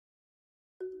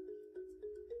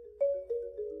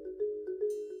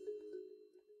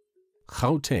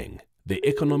Gauteng, the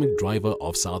economic driver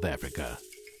of South Africa,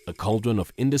 a cauldron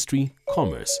of industry,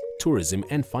 commerce, tourism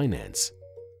and finance.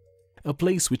 A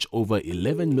place which over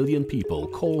 11 million people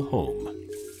call home.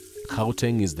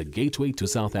 Gauteng is the gateway to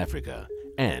South Africa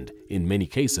and, in many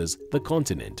cases, the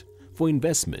continent for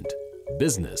investment,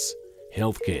 business,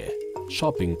 healthcare,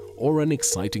 shopping or an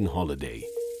exciting holiday.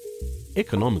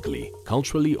 Economically,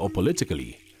 culturally or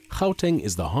politically, Gauteng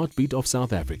is the heartbeat of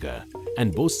South Africa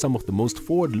and boasts some of the most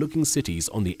forward-looking cities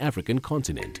on the African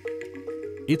continent.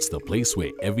 It's the place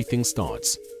where everything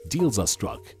starts, deals are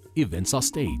struck, events are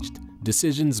staged,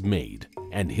 decisions made,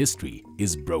 and history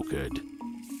is brokered.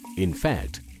 In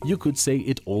fact, you could say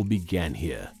it all began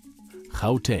here.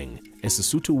 Gauteng, a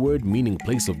Sesotho word meaning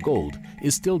place of gold,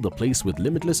 is still the place with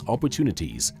limitless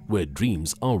opportunities where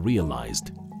dreams are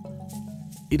realized.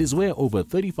 It is where over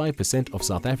 35% of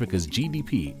South Africa's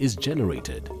GDP is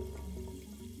generated.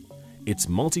 Its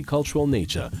multicultural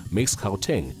nature makes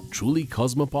Gauteng truly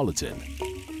cosmopolitan.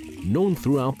 Known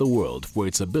throughout the world for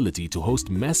its ability to host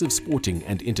massive sporting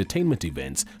and entertainment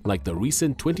events like the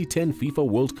recent 2010 FIFA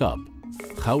World Cup,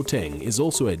 Gauteng is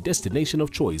also a destination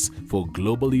of choice for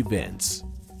global events.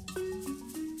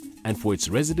 And for its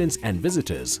residents and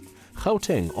visitors,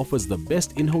 Gauteng offers the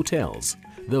best in hotels,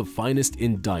 the finest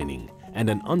in dining,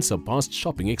 and an unsurpassed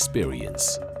shopping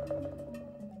experience.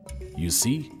 You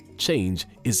see, change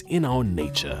is in our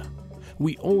nature.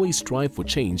 We always strive for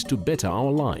change to better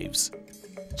our lives.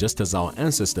 Just as our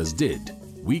ancestors did,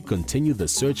 we continue the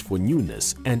search for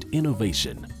newness and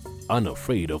innovation,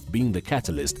 unafraid of being the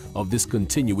catalyst of this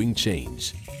continuing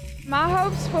change. My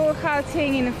hopes for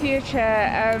Gauteng in the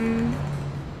future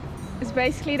is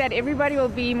basically that everybody will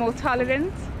be more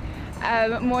tolerant,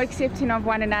 more accepting of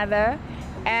one another,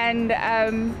 and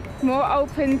more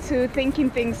open to thinking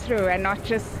things through and not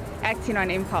just acting on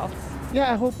impulse.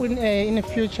 Yeah, I hope in the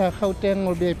future Gauteng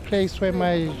will be a place where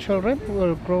my children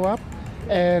will grow up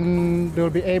and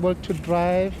they'll be able to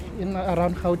drive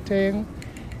around Gauteng,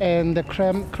 and the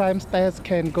crime stats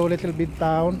can go a little bit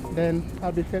down. Then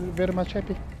I'll be very much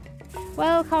happy.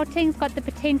 Well, Gauteng's got the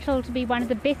potential to be one of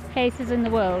the best places in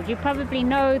the world. You probably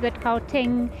know that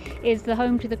Gauteng is the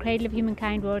home to the Cradle of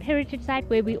Humankind World Heritage Site,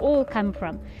 where we all come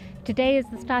from. Today is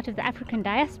the start of the African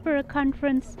Diaspora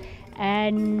Conference,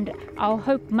 and our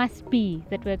hope must be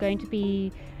that we're going to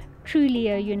be truly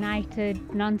a united,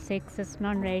 non-sexist,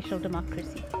 non-racial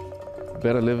democracy.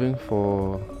 Better living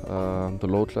for the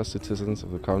low-class citizens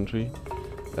of the country,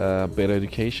 better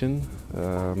education,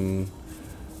 an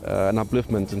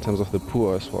upliftment in terms of the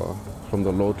poor as well, from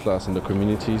the low class in the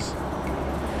communities.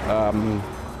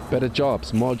 Better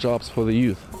jobs, more jobs for the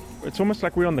youth. It's almost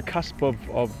like we're on the cusp of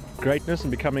greatness and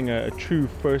becoming a true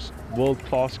first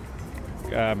world-class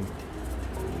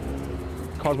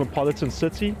cosmopolitan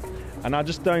city. And I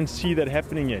just don't see that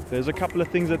happening yet. There's a couple of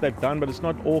things that they've done, but it's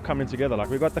not all coming together.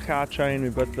 Like we've got the car train,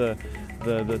 we've got the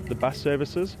bus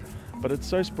services, but it's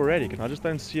so sporadic and I just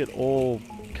don't see it all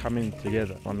coming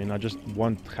together. I mean, I just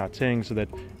want Gauteng so that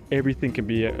everything can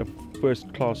be a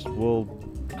first-class world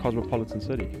cosmopolitan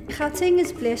city. Gauteng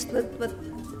is blessed with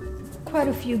quite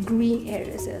a few green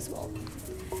areas as well.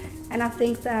 And I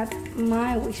think that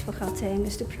my wish for Gauteng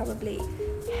is to probably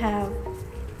have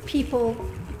people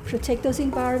protect those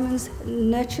environments,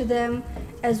 nurture them,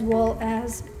 as well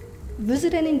as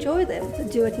visit and enjoy them, but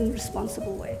do it in a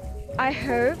responsible way. I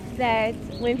hope that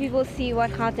when people see what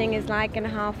Gauteng is like and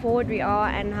how forward we are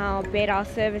and how better our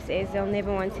service is, they'll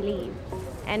never want to leave.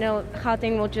 And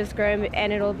Gauteng will just grow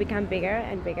and it'll become bigger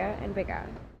and bigger and bigger.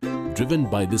 Driven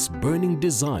by this burning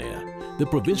desire, the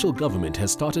provincial government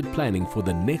has started planning for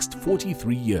the next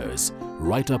 43 years,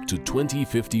 right up to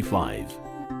 2055.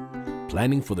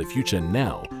 Planning for the future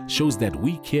now shows that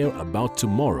we care about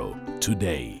tomorrow,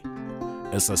 today.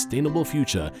 A sustainable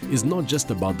future is not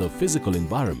just about the physical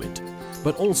environment,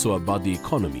 but also about the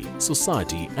economy,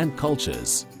 society and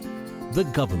cultures. The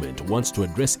government wants to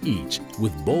address each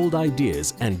with bold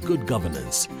ideas and good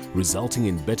governance, resulting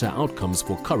in better outcomes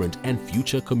for current and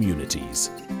future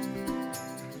communities.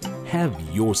 Have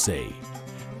your say.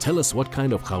 Tell us what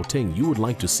kind of Gauteng you would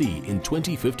like to see in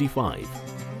 2055.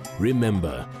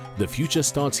 Remember, the future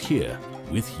starts here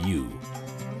with you.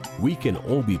 We can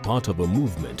all be part of a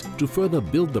movement to further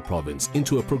build the province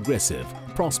into a progressive,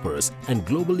 prosperous and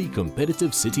globally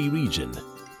competitive city region.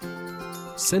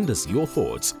 Send us your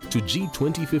thoughts to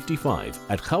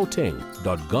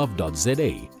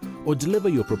g2055@gauteng.gov.za or deliver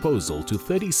your proposal to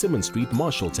 30 Simmons Street,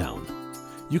 Marshalltown.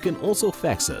 You can also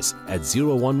fax us at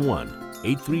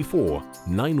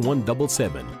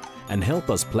 011-834-9177 and help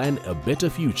us plan a better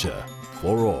future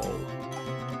for all.